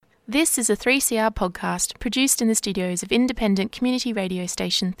This is a 3CR podcast produced in the studios of independent community radio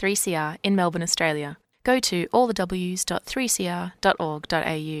station 3CR in Melbourne, Australia. Go to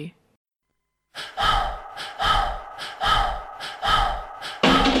allthews.3cr.org.au.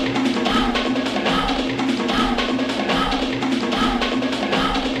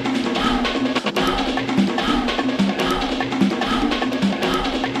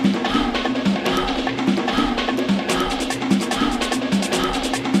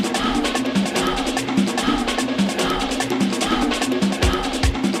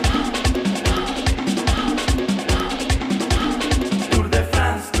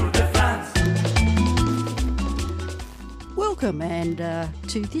 Welcome and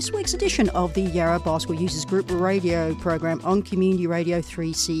to this week's edition of the Yarra Bicycle Users Group radio program on Community Radio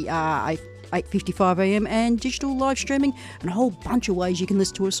 3CR 8:55 AM and digital live streaming and a whole bunch of ways you can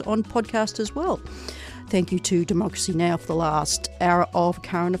listen to us on podcast as well. Thank you to Democracy Now! For the last hour of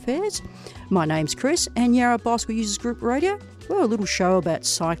current affairs. My name's Chris and Yarra Bicycle Users Group Radio. We're a little show about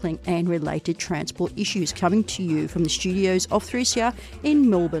cycling and related transport issues coming to you from the studios of 3CR in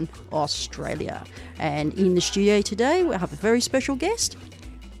Melbourne, Australia. And in the studio today, we have a very special guest.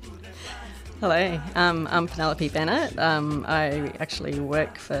 Hello, I'm Penelope Bennett. I actually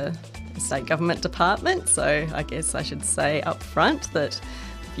work for the State Government Department, so I guess I should say up front that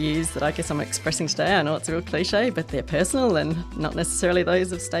views that I guess I'm expressing today, I know it's a real cliche, but they're personal and not necessarily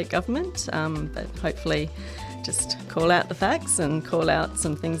those of state government, but hopefully just call out the facts and call out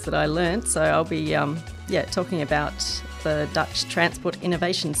some things that I learned. So I'll be talking about the Dutch Transport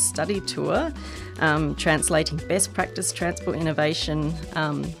Innovation Study Tour, translating best practice transport innovation,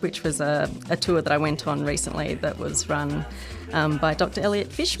 which was a tour that I went on recently that was run by Dr.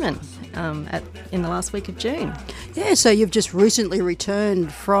 Elliot Fishman in the last week of June. Yeah, so you've just recently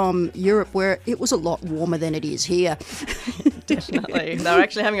returned from Europe where it was a lot warmer than it is here. Definitely. They were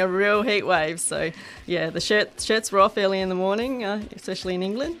actually having a real heat wave. So, yeah, the shirts were off early in the morning, especially in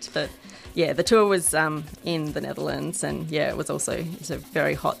England. But, yeah, the tour was in the Netherlands and, yeah, it was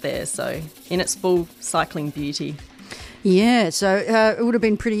very hot there. So, in its full cycling beauty. Yeah, so it would have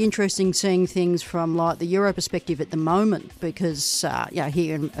been pretty interesting seeing things from like the Euro perspective at the moment because,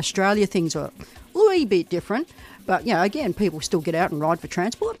 here in Australia things are a wee bit different. But, again, people still get out and ride for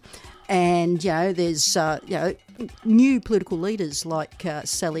transport. And, there's, new political leaders like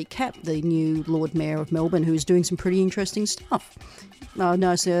Sally Capp, the new Lord Mayor of Melbourne, who's doing some pretty interesting stuff. I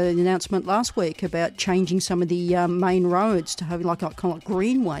noticed an announcement last week about changing some of the main roads to have kind of like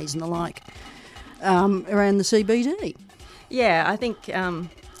greenways and the like around the CBD. Yeah, I think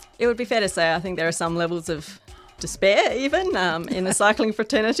it would be fair to say I think there are some levels of despair even in the cycling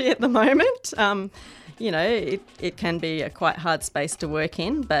fraternity at the moment. It can be a quite hard space to work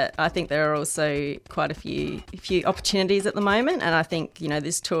in, but I think there are also quite a few opportunities at the moment. And I think,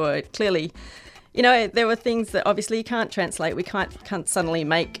 this tour clearly, there were things that obviously you can't translate. We can't suddenly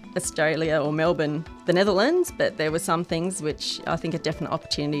make Australia or Melbourne the Netherlands, but there were some things which I think are definite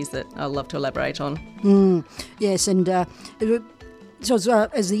opportunities that I'd love to elaborate on. Yes, and so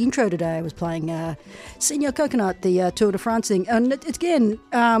as the intro today, I was playing Senior Coconut, the Tour de France thing. And again,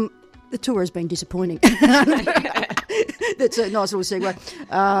 the tour has been disappointing. That's a nice little segue.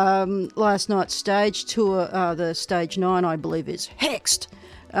 Last night's stage tour, the stage 9, I believe, is hexed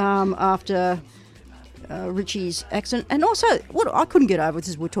after Richie's accident. And also, what I couldn't get over, this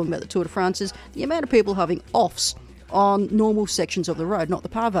is we're talking about the Tour de France, is the amount of people having offs on normal sections of the road, not the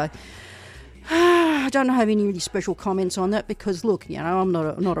pavé. I don't have any really special comments on that because, look, I'm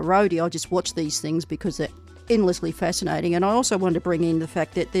not a roadie. I just watch these things because they're endlessly fascinating. And I also want to bring in the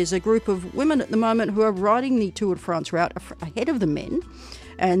fact that there's a group of women at the moment who are riding the Tour de France route ahead of the men,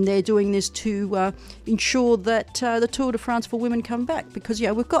 and they're doing this to ensure that the Tour de France for women come back because,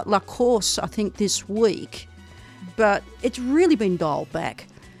 we've got La Course, I think, this week, but it's really been dialed back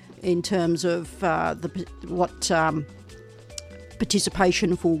in terms of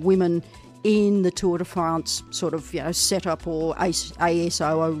participation for women in the Tour de France sort of, setup or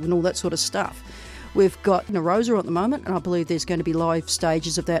ASO and all that sort of stuff. We've got Narosa at the moment, and I believe there's going to be live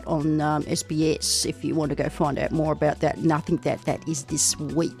stages of that on SBS if you want to go find out more about that. And I think that is this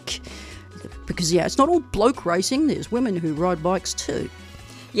week. Because, it's not all bloke racing. There's women who ride bikes too.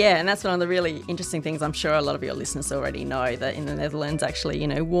 Yeah, and that's one of the really interesting things. I'm sure a lot of your listeners already know that in the Netherlands, actually,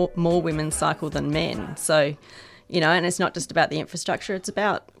 more women cycle than men. So, and it's not just about the infrastructure, it's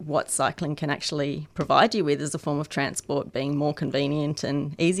about what cycling can actually provide you with as a form of transport, being more convenient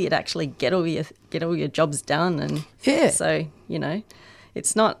and easier to actually get all your jobs done. And so,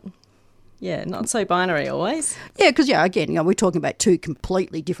 it's not so binary always. Yeah, because, again, we're talking about two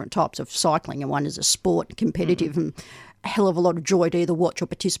completely different types of cycling, and one is a sport, competitive, and a hell of a lot of joy to either watch or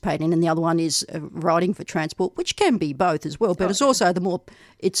participate in, and the other one is riding for transport, which can be both as well. But it's also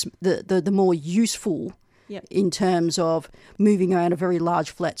the more useful in terms of moving around a very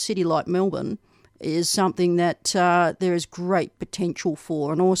large flat city like Melbourne is something that there is great potential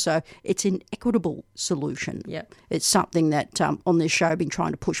for, and also it's an equitable solution. Yep. It's something that on this show I've been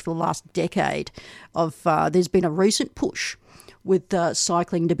trying to push for the last decade. There's been a recent push with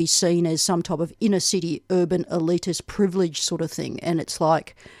cycling to be seen as some type of inner city urban elitist privilege sort of thing, and it's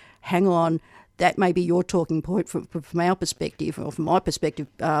like, hang on. That may be your talking point from our perspective, or from my perspective.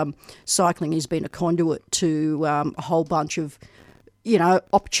 Cycling has been a conduit to a whole bunch of,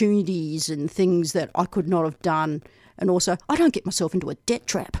 opportunities and things that I could not have done. And also, I don't get myself into a debt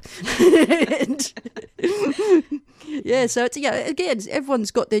trap. So it's, again, everyone's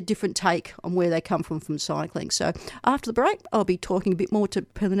got their different take on where they come from cycling. So after the break, I'll be talking a bit more to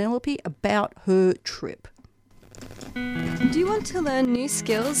Penelope about her trip. Do you want to learn new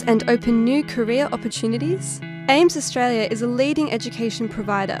skills and open new career opportunities? AIMS Australia is a leading education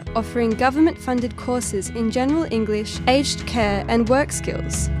provider offering government-funded courses in general English, aged care and work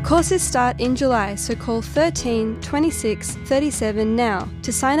skills. Courses start in July, so call 13 26 37 now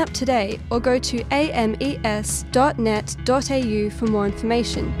to sign up today, or go to ames.net.au for more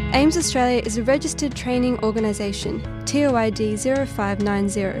information. AIMS Australia is a registered training organisation, TOID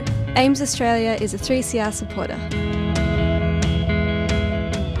 0590. AIMS Australia is a 3CR supporter.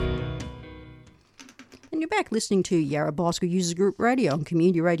 You're back listening to Yarra Bicycle Users Group Radio on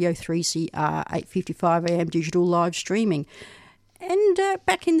Community Radio 3CR 855 AM digital live streaming. And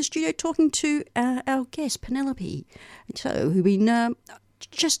back in the studio talking to our guest, Penelope, who've been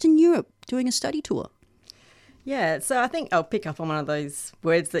just in Europe doing a study tour. Yeah, so I think I'll pick up on one of those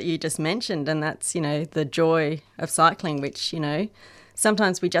words that you just mentioned, and that's, the joy of cycling, which,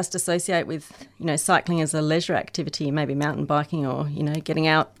 sometimes we just associate with, cycling as a leisure activity, maybe mountain biking or, getting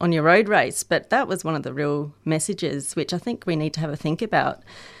out on your road race. But that was one of the real messages, which I think we need to have a think about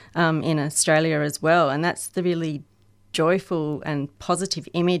in Australia as well. And that's the really joyful and positive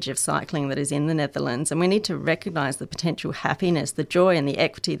image of cycling that is in the Netherlands. And we need to recognise the potential happiness, the joy and the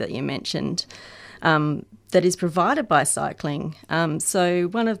equity that you mentioned that is provided by cycling. So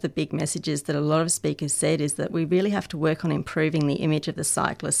one of the big messages that a lot of speakers said is that we really have to work on improving the image of the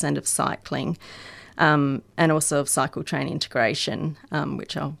cyclist and of cycling, and also of cycle train integration,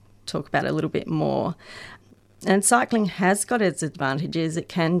 which I'll talk about a little bit more. And cycling has got its advantages. It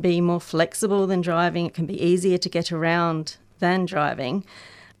can be more flexible than driving. It can be easier to get around than driving.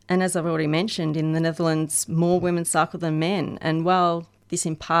 And as I've already mentioned, in the Netherlands, more women cycle than men. And while this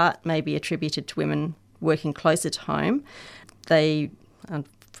in part may be attributed to women working closer to home, they,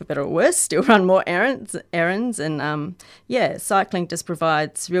 for better or worse, still run more errands and cycling just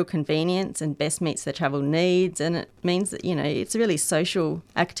provides real convenience and best meets their travel needs, and it means that, it's a really social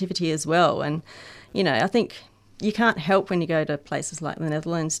activity as well. And, I think you can't help when you go to places like the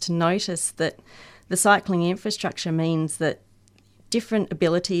Netherlands to notice that the cycling infrastructure means that different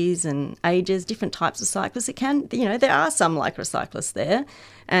abilities and ages, different types of cyclists, there are some lycra cyclists there,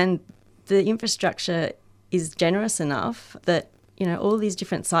 and the infrastructure is generous enough that, all these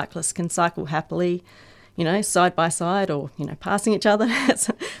different cyclists can cycle happily, side by side or, passing each other.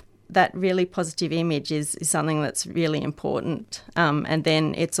 That really positive image is something that's really important. And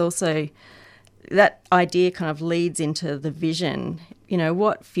then it's also, that idea kind of leads into the vision.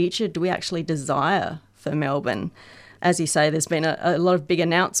 What future do we actually desire for Melbourne? As you say, there's been a lot of big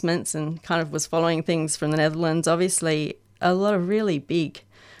announcements, and kind of was following things from the Netherlands. Obviously, a lot of really big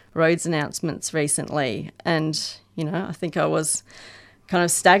roads announcements recently, and I think I was kind of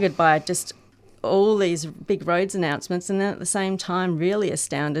staggered by just all these big roads announcements, and then at the same time really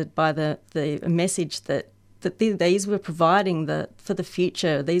astounded by the message that these were providing for the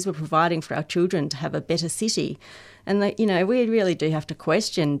future. These were providing for our children to have a better city, and that we really do have to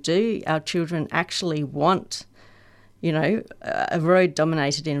question: do our children actually want a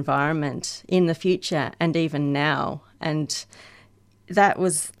road-dominated environment in the future and even now? And that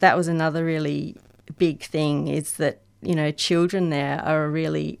was another really big thing, is that, children there are a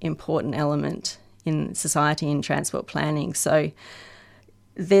really important element in society and transport planning. So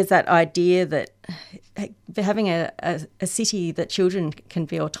there's that idea that having a city that children can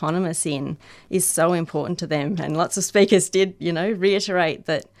be autonomous in is so important to them. And lots of speakers did, reiterate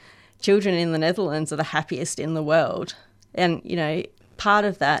that children in the Netherlands are the happiest in the world. And, part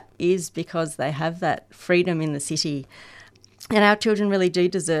of that is because they have that freedom in the city. And our children really do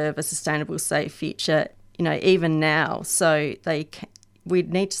deserve a sustainable, safe future, even now. So we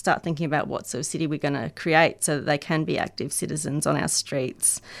need to start thinking about what sort of city we're going to create so that they can be active citizens on our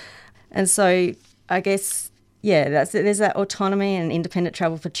streets. And so I guess there's that autonomy and independent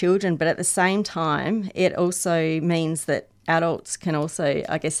travel for children, but at the same time, it also means that adults can also,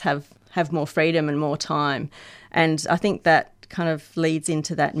 I guess, have more freedom and more time. And I think that kind of leads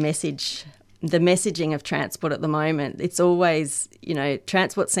into that message, the messaging of transport at the moment. It's always,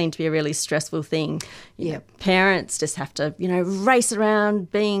 transport seems to be a really stressful thing. Yeah. Parents just have to, race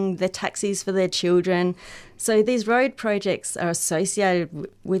around being the taxis for their children. So these road projects are associated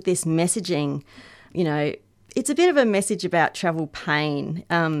with this messaging. It's a bit of a message about travel pain.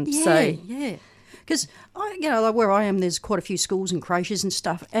 Because, like where I am, there's quite a few schools and creches and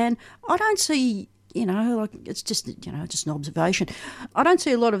stuff, and I don't see, it's just, just an observation. I don't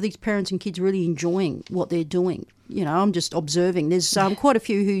see a lot of these parents and kids really enjoying what they're doing. I'm just observing. There's quite a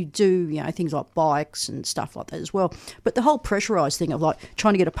few who do, things like bikes and stuff like that as well. But the whole pressurised thing of like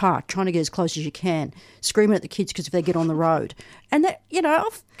trying to get a park, trying to get as close as you can, screaming at the kids because if they get on the road. And that,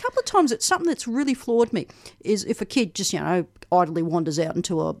 a couple of times it's something that's really floored me is if a kid just, idly wanders out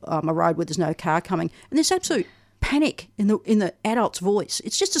into a road where there's no car coming and there's absolute panic in the adult's voice.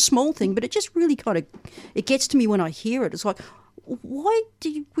 It's just a small thing, but it just really it gets to me when I hear it. It's like, why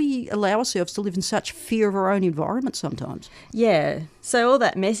do we allow ourselves to live in such fear of our own environment sometimes? Yeah. So all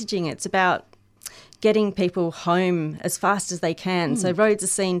that messaging, it's about getting people home as fast as they can. So roads are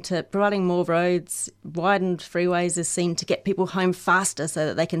seen to, providing more roads, widened freeways is seen to get people home faster so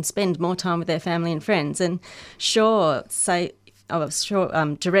that they can spend more time with their family and friends. And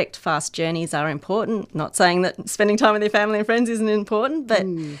direct, fast journeys are important. Not saying that spending time with your family and friends isn't important, but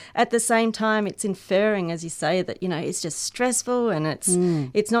at the same time, it's inferring, as you say, that, it's just stressful and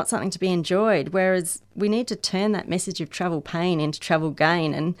it's not something to be enjoyed. Whereas we need to turn that message of travel pain into travel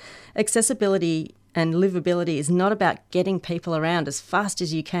gain. And accessibility and livability is not about getting people around as fast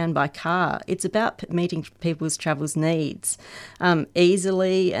as you can by car. It's about meeting people's travel needs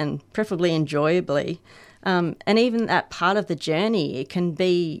easily and preferably enjoyably. And even that part of the journey, it can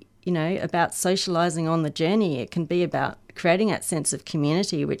be, about socialising on the journey. It can be about creating that sense of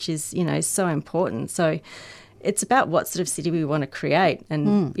community, which is, so important. So it's about what sort of city we want to create.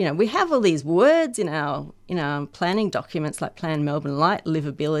 And, we have all these words in our planning documents like Plan Melbourne, like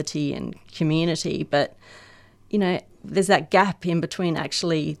livability and community, but, there's that gap in between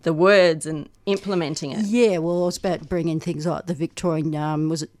actually the words and implementing it. Yeah, well, it's about bringing things like the Victorian,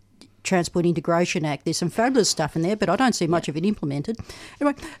 Transport Integration Act. There's some fabulous stuff in there, but I don't see much of it implemented.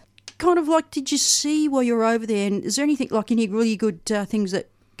 Anyway, kind of like, did you see while you were over there, and is there anything like any really good things that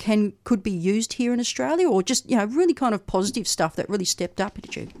could be used here in Australia, or just, really kind of positive stuff that really stepped up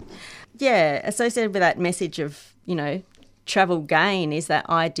at you? Yeah, associated with that message of, travel gain is that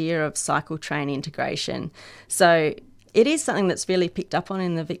idea of cycle train integration. So it is something that's really picked up on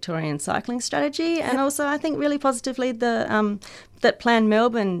in the Victorian cycling strategy, and also I think really positively that Plan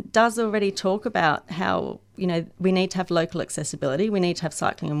Melbourne does already talk about how, we need to have local accessibility, we need to have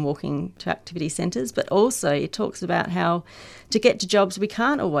cycling and walking to activity centres, but also it talks about how to get to jobs we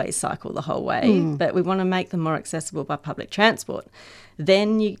can't always cycle the whole way, but we want to make them more accessible by public transport.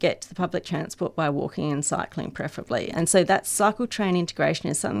 Then you get to the public transport by walking and cycling preferably. And so that cycle train integration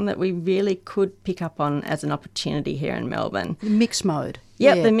is something that we really could pick up on as an opportunity here in Melbourne. Mixed mode.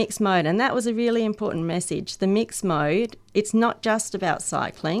 Yep, yeah. The mixed mode. And that was a really important message. The mixed mode, it's not just about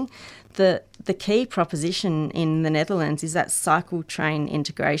cycling. The key proposition in the Netherlands is that cycle train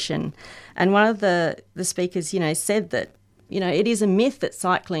integration. And one of the speakers, said that, it is a myth that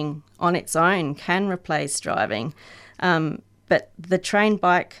cycling on its own can replace driving. But the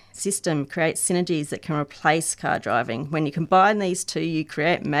train-bike system creates synergies that can replace car driving. When you combine these two, you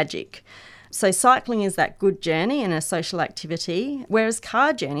create magic. So cycling is that good journey and a social activity, whereas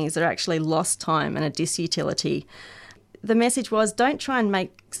car journeys are actually lost time and a disutility. The message was, don't try and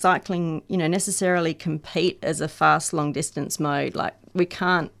make cycling, necessarily compete as a fast, long-distance mode. Like, you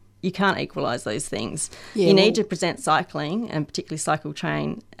can't equalise those things. Yeah, you need to present cycling, and particularly cycle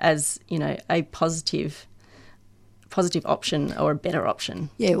train, as, a positive option or a better option.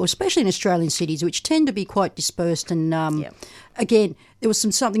 Yeah, well, especially in Australian cities, which tend to be quite dispersed. And again, there was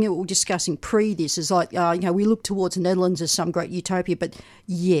something that we were discussing pre this, is like, we look towards the Netherlands as some great utopia, but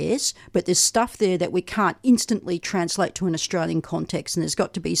yes, but there's stuff there that we can't instantly translate to an Australian context, and there's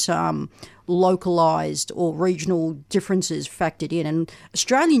got to be some localised or regional differences factored in. And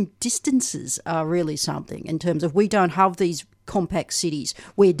Australian distances are really something in terms of we don't have these compact cities.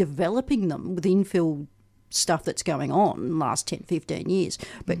 We're developing them with infill stuff that's going on in the last 10, 15 years.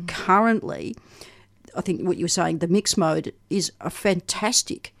 But currently, I think what you were saying, the mixed mode is a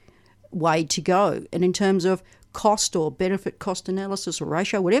fantastic way to go. And in terms of cost or benefit cost analysis or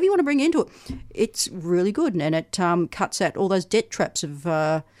ratio, whatever you want to bring into it, it's really good. And it cuts out all those debt traps of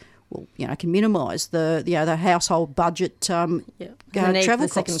can minimise the household budget the need travel for the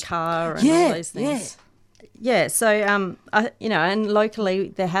costs. second car and all those things. Yeah. So and locally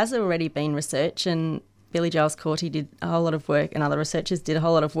there has already been research, and Billy Giles Corti did a whole lot of work, and other researchers did a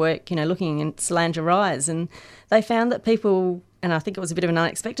whole lot of work, looking at Solanger Rise, and they found that people, and I think it was a bit of an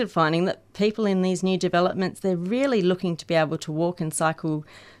unexpected finding, that people in these new developments, they're really looking to be able to walk and cycle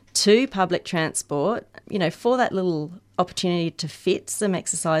to public transport, for that little opportunity to fit some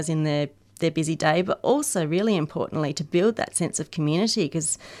exercise in their busy day, but also really importantly to build that sense of community,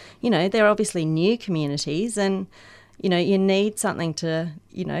 because, they're obviously new communities, and, you need something to,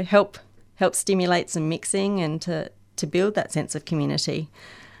 help stimulate some mixing and to build that sense of community.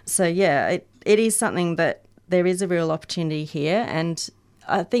 So, it is something that there is a real opportunity here. And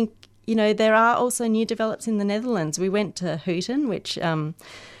I think, there are also new developments in the Netherlands. We went to Hooten, which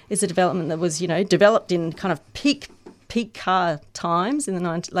is a development that was, developed in kind of peak car times in the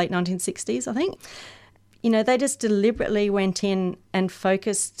late 1960s, I think. They just deliberately went in and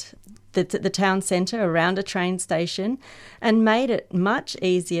focused the town centre around a train station and made it much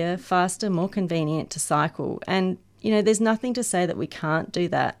easier, faster, more convenient to cycle. And, there's nothing to say that we can't do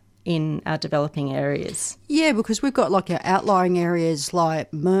that in our developing areas. Yeah, because we've got our outlying areas like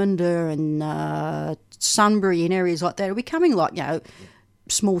Mernda and Sunbury and areas like that are becoming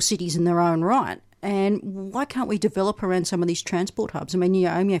small cities in their own right. And why can't we develop around some of these transport hubs? I mean, you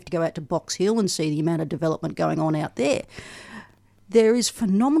only have to go out to Box Hill and see the amount of development going on out there. There is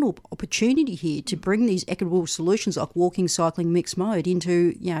phenomenal opportunity here to bring these equitable solutions like walking, cycling, mixed mode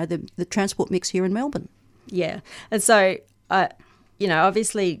into, the transport mix here in Melbourne. Yeah. And so,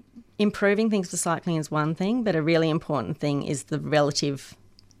 obviously improving things for cycling is one thing, but a really important thing is the relative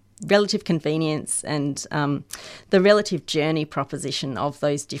convenience and the relative journey proposition of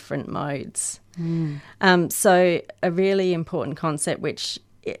those different modes. So a really important concept, which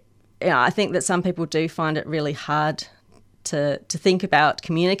I think that some people do find it really hard to think about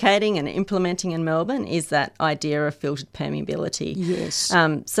communicating and implementing in Melbourne, is that idea of filtered permeability. Yes.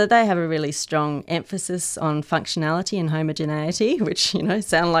 So they have a really strong emphasis on functionality and homogeneity, which,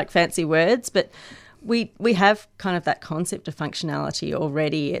 sound like fancy words, but we have kind of that concept of functionality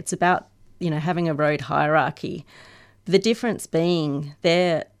already. It's about, having a road hierarchy. The difference being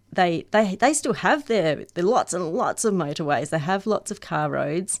they still have their lots and lots of motorways. They have lots of car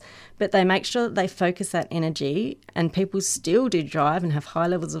roads, but they make sure that they focus that energy, and people still do drive and have high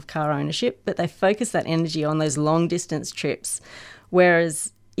levels of car ownership, but they focus that energy on those long distance trips.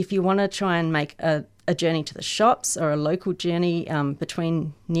 Whereas if you want to try and make a journey to the shops or a local journey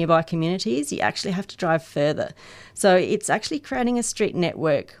between nearby communities, you actually have to drive further. So it's actually creating a street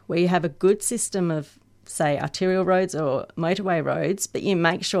network where you have a good system of, say, arterial roads or motorway roads, but you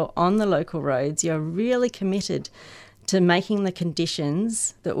make sure on the local roads you're really committed to making the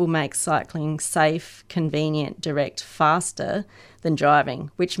conditions that will make cycling safe, convenient, direct, faster than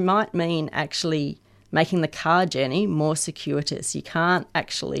driving, which might mean actually making the car journey more circuitous. You can't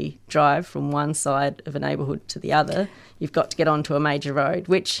actually drive from one side of a neighbourhood to the other. You've got to get onto a major road,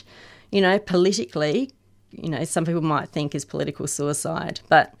 which, politically, some people might think is political suicide,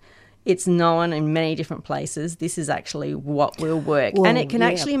 but it's known in many different places this is actually what will work. Well, and it can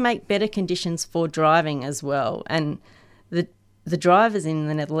actually make better conditions for driving as well. And the drivers in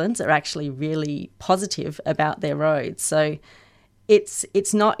the Netherlands are actually really positive about their roads. So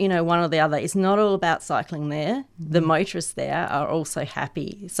it's not, one or the other. It's not all about cycling there. The motorists there are also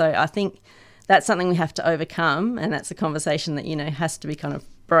happy. So I think that's something we have to overcome, and that's a conversation that, has to be kind of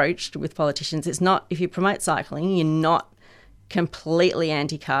broached with politicians. It's not, if you promote cycling, you're not completely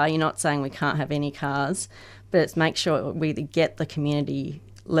anti-car. You're not saying we can't have any cars, but it's make sure we get the community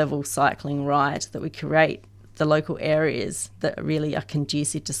level cycling right, that we create the local areas that really are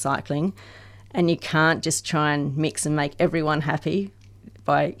conducive to cycling. And you can't just try and mix and make everyone happy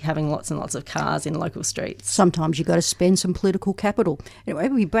by having lots and lots of cars in local streets. Sometimes you've got to spend some political capital. Anyway,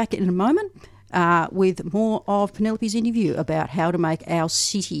 we'll be back in a moment with more of Penelope's interview about how to make our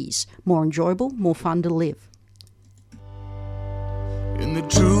cities more enjoyable, more fun to live. And the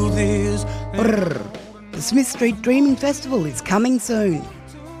truth is, the Smith Street Dreaming Festival is coming soon.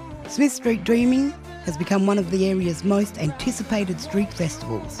 Smith Street Dreaming has become one of the area's most anticipated street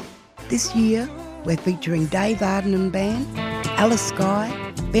festivals. This year, we're featuring Dave Arden and Band, Alice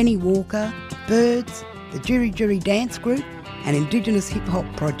Skye, Benny Walker, Birds, the Jiri Jiri Dance Group and Indigenous Hip Hop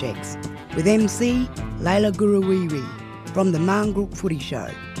projects, with MC Layla Gurruwiri from the Marngrook Footy Show,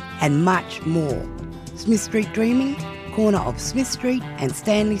 and much more. Smith Street Dreaming, corner of Smith Street and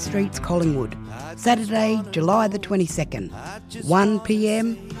Stanley Streets, Collingwood. Saturday, July the 22nd, 1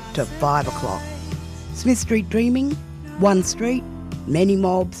 p.m. to 5 o'clock. Smith Street Dreaming, one street, many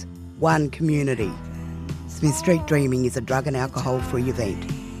mobs, one community. Smith Street Dreaming is a drug and alcohol-free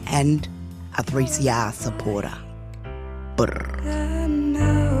event and a 3CR supporter. Brr. The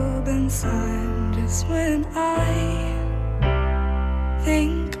Melbourne sun, just when I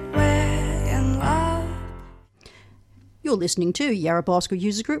think we're in love. You're listening to Yarra Bicycle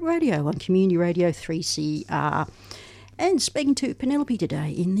Users Group Radio on Community Radio 3CR. And speaking to Penelope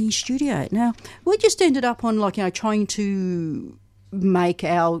today in the studio. Now, we just ended up on trying to make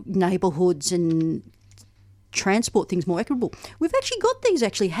our neighbourhoods and transport things more equitable. We've actually got these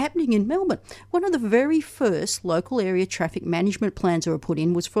happening in Melbourne. One of the very first local area traffic management plans that were put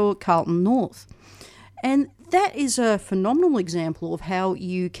in was for Carlton North. And that is a phenomenal example of how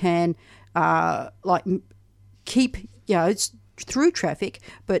you can keep, it's through traffic,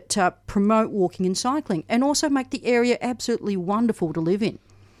 but promote walking and cycling and also make the area absolutely wonderful to live in.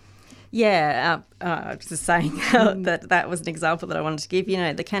 Yeah, I was just saying that was an example that I wanted to give.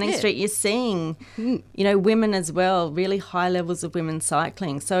 The Canning Street, you're seeing, women as well, really high levels of women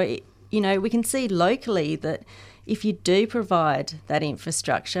cycling. So, we can see locally that if you do provide that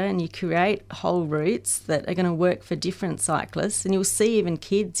infrastructure and you create whole routes that are going to work for different cyclists, and you'll see even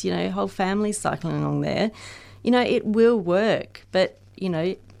kids, whole families cycling along there, it will work. But,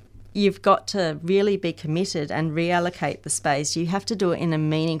 you've got to really be committed and reallocate the space. You have to do it in a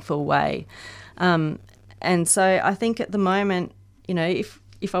meaningful way. And so I think at the moment,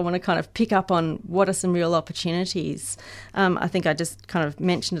 if I want to kind of pick up on what are some real opportunities, I think I just kind of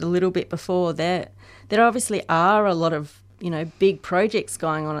mentioned it a little bit before. There obviously are a lot of, big projects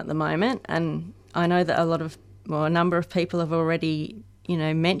going on at the moment. And I know that a number of people have already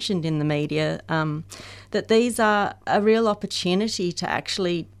mentioned in the media that these are a real opportunity to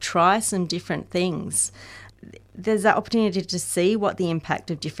actually try some different things. There's that opportunity to see what the impact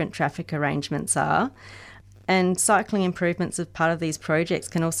of different traffic arrangements are, and cycling improvements as part of these projects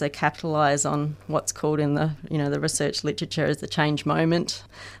can also capitalise on what's called in the the research literature as the change moment.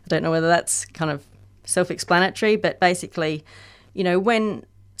 I don't know whether that's kind of self-explanatory, but basically, when,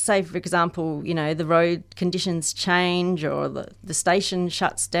 say, for example, the road conditions change or the station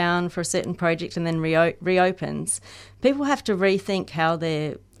shuts down for a certain project and then reopens, people have to rethink how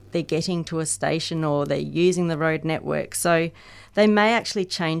they're getting to a station or they're using the road network. So they may actually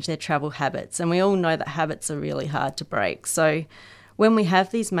change their travel habits, and we all know that habits are really hard to break. So when we have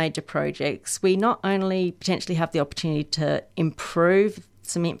these major projects, we not only potentially have the opportunity to improve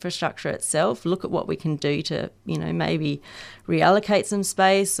some infrastructure itself, look at what we can do to, maybe reallocate some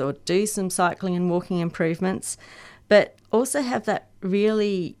space or do some cycling and walking improvements, but also have that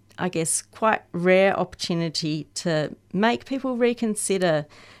really, I guess, quite rare opportunity to make people reconsider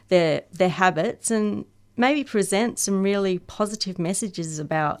their habits and maybe present some really positive messages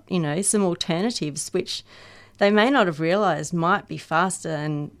about, some alternatives which they may not have realised might be faster.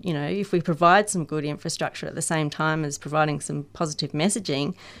 And, if we provide some good infrastructure at the same time as providing some positive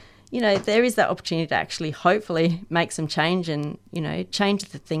messaging, there is that opportunity to actually hopefully make some change and, change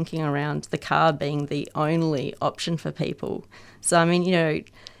the thinking around the car being the only option for people. So, I mean,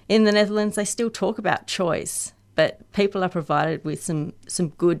 in the Netherlands, they still talk about choice, but people are provided with some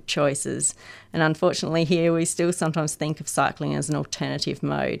good choices. And unfortunately here we still sometimes think of cycling as an alternative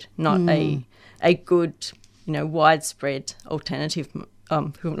mode, not a good widespread alternative,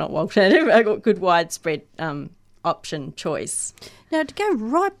 not alternative, a good widespread option choice. Now, to go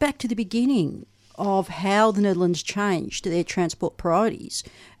right back to the beginning of how the Netherlands changed their transport priorities,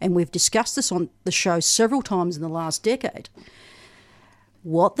 and we've discussed this on the show several times in the last decade,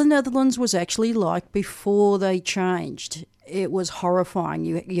 what the Netherlands was actually like before they changed. It was horrifying.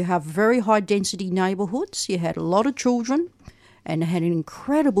 You have very high density neighbourhoods, you had a lot of children, and had an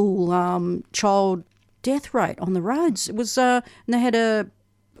incredible child death rate on the roads. It was, and they had a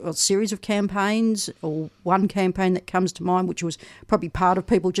series of campaigns, or one campaign that comes to mind, which was probably part of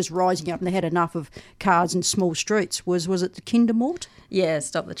people just rising up and they had enough of cars in small streets. Was it the Kindermoord? Yeah,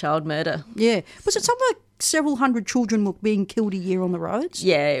 Stop the Child Murder. Yeah. Was it something like several hundred children were being killed a year on the roads?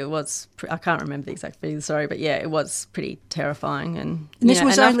 Yeah, it was. I can't remember the exact figure, sorry, but yeah, it was pretty terrifying. And this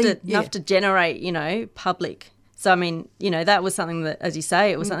was enough to generate, public. So, I mean, that was something that, as you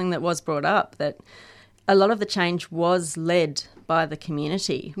say, it was something that was brought up, that a lot of the change was led by the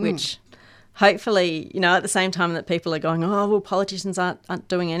community, which hopefully, at the same time that people are going, oh, well, politicians aren't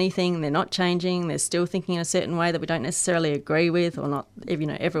doing anything, they're not changing, they're still thinking in a certain way that we don't necessarily agree with, or not,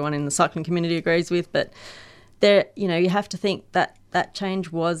 everyone in the cycling community agrees with, but there, you have to think that that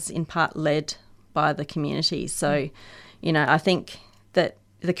change was in part led by the community. So, I think that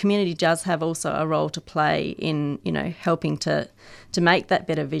the community does have also a role to play in, helping to make that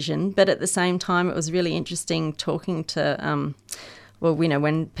better vision. But at the same time, it was really interesting talking to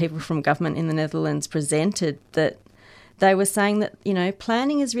when people from government in the Netherlands presented, that they were saying that,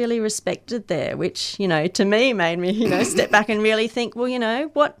 planning is really respected there, which, to me made me, step back and really think, well,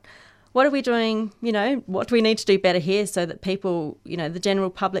 what are we doing, what do we need to do better here so that people, the general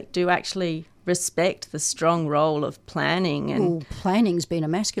public do actually respect the strong role of planning? And well, planning's been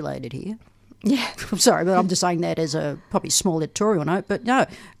emasculated here. Yeah. I'm sorry, but I'm just saying that as a probably small editorial note. But no,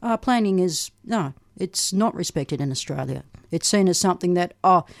 planning it's not respected in Australia. It's seen as something that,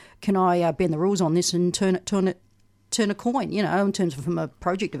 can I bend the rules on this and turn a coin, in terms of from a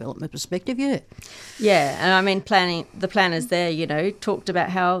project development perspective, yeah. Yeah, and I mean, the planners there, talked about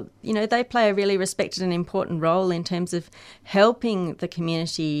how, they play a really respected and important role in terms of helping the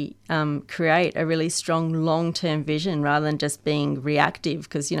community create a really strong long-term vision rather than just being reactive,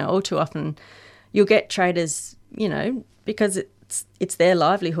 because, all too often you'll get traders, because it's their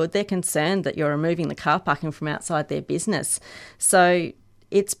livelihood, they're concerned that you're removing the car parking from outside their business. So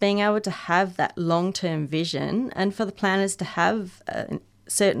it's being able to have that long-term vision and for the planners to have a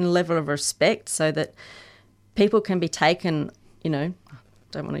certain level of respect so that people can be taken, I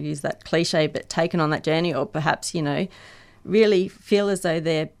don't want to use that cliche, but taken on that journey, or perhaps, really feel as though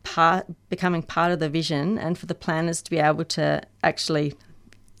they're becoming part of the vision, and for the planners to be able to actually,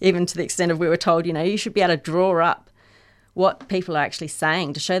 even to the extent of we were told, you should be able to draw up what people are actually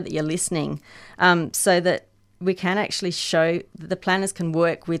saying to show that you're listening, so that we can actually show that the planners can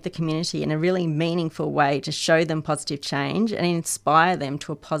work with the community in a really meaningful way to show them positive change and inspire them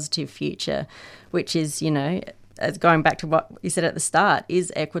to a positive future, which is, as going back to what you said at the start,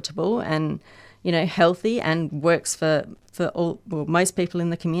 is equitable and, healthy and works for most people in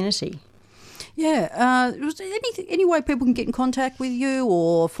the community. Yeah. Was there any way people can get in contact with you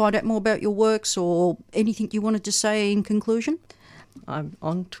or find out more about your works, or anything you wanted to say in conclusion? I'm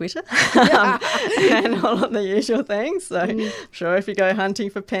on Twitter and all of the usual things. So I'm sure if you go hunting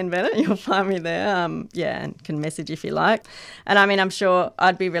for Pen Bennett, you'll find me there. And can message if you like. And I mean, I'm sure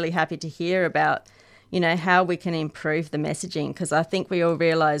I'd be really happy to hear about, how we can improve the messaging, because I think we all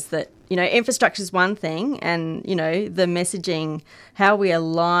realise that, infrastructure is one thing, and, the messaging, how we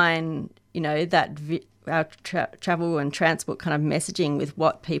align, that our travel and transport kind of messaging with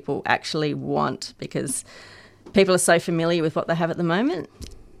what people actually want, because people are so familiar with what they have at the moment.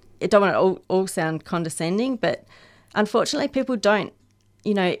 I don't want to all sound condescending, but unfortunately people don't,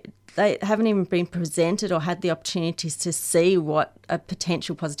 they haven't even been presented or had the opportunities to see what a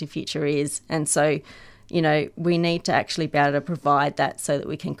potential positive future is. And so, we need to actually be able to provide that so that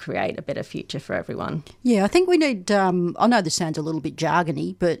we can create a better future for everyone. Yeah, I think we need, I know this sounds a little bit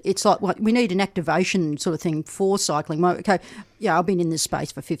jargony, but it's like we need an activation sort of thing for cycling. Okay, yeah, I've been in this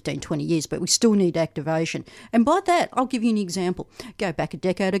space for 15, 20 years, but we still need activation. And by that, I'll give you an example. Go back a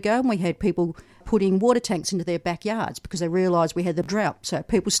decade ago and we had people putting water tanks into their backyards because they realised we had the drought. So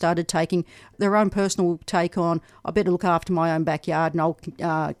people started taking their own personal take on, I better look after my own backyard and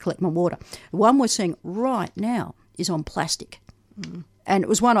I'll collect my water. The one we're seeing right now is on plastic. And it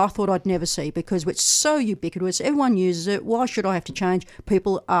was one I thought I'd never see because it's so ubiquitous. Everyone uses it. Why should I have to change?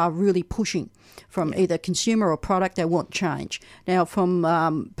 People are really pushing from either consumer or product. They want change. Now,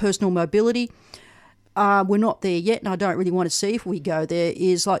 from personal mobility, we're not there yet, and I don't really want to see if we go there,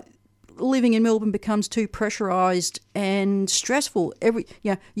 is like living in Melbourne becomes too pressurised and stressful.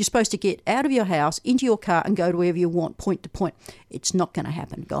 You're supposed to get out of your house, into your car and go to wherever you want, point to point. It's not going to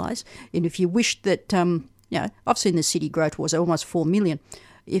happen, guys. And if you wish that... I've seen the city grow towards almost 4 million.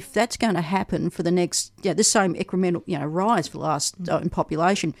 If that's going to happen for the next, the same incremental, rise for the last in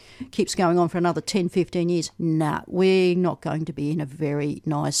population keeps going on for another 10, 15 years, we're not going to be in a very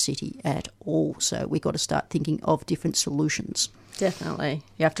nice city at all. So we've got to start thinking of different solutions. Definitely.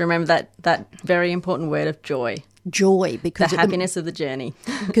 You have to remember that very important word of joy. Joy, because... The happiness of the journey.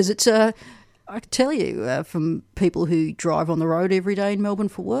 Because it's I can tell you from people who drive on the road every day in Melbourne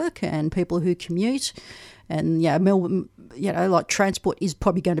for work and people who commute... And, Melbourne, like transport is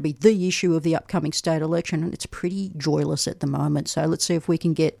probably going to be the issue of the upcoming state election, and it's pretty joyless at the moment. So let's see if we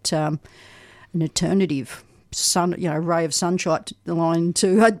can get an alternative ray of sunshine line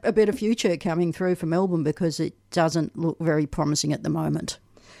to a better future coming through for Melbourne, because it doesn't look very promising at the moment.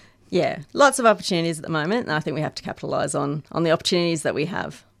 Yeah, lots of opportunities at the moment, and I think we have to capitalise on the opportunities that we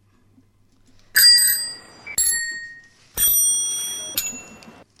have.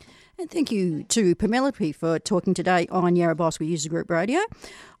 And thank you to Penelope for talking today on Yarrabosque User Group Radio.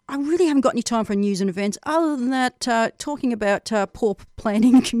 I really haven't got any time for news and events other than that, talking about poor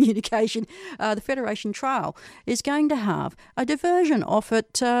planning and communication. The Federation Trail is going to have a diversion off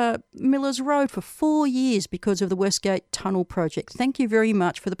at Millers Road for 4 years because of the Westgate Tunnel project. Thank you very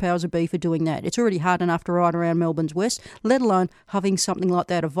much for the powers of be for doing that. It's already hard enough to ride around Melbourne's west, let alone having something like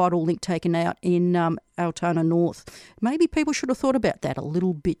that, a vital link taken out in Altona North. Maybe people should have thought about that a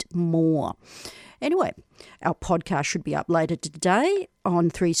little bit more. Anyway, our podcast should be up later today on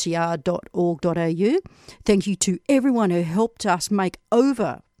 3cr.org.au. Thank you to everyone who helped us make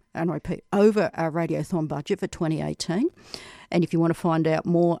over our Radiothon budget for 2018. And if you want to find out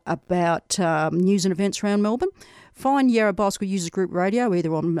more about news and events around Melbourne, find Yarra Bicycle Users Group Radio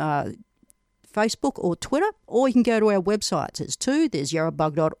either on Facebook or Twitter, or you can go to our websites. There's two. There's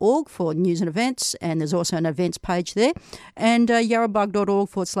yarrabug.org for news and events, and there's also an events page there, and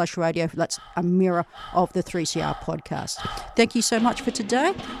yarrabug.org/radio. That's a mirror of the 3CR podcast. Thank you so much for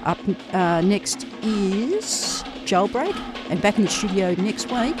today. Up next is Jailbreak, and back in the studio next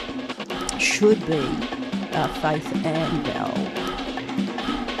week should be Faith and Bell.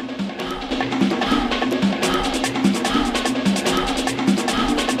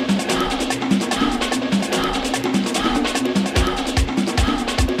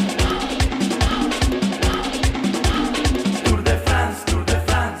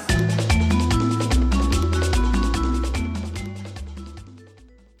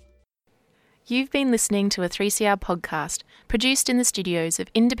 You've been listening to a 3CR podcast produced in the studios of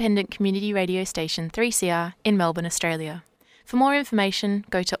independent community radio station 3CR in Melbourne, Australia. For more information,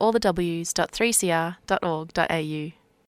 go to allthews.3cr.org.au.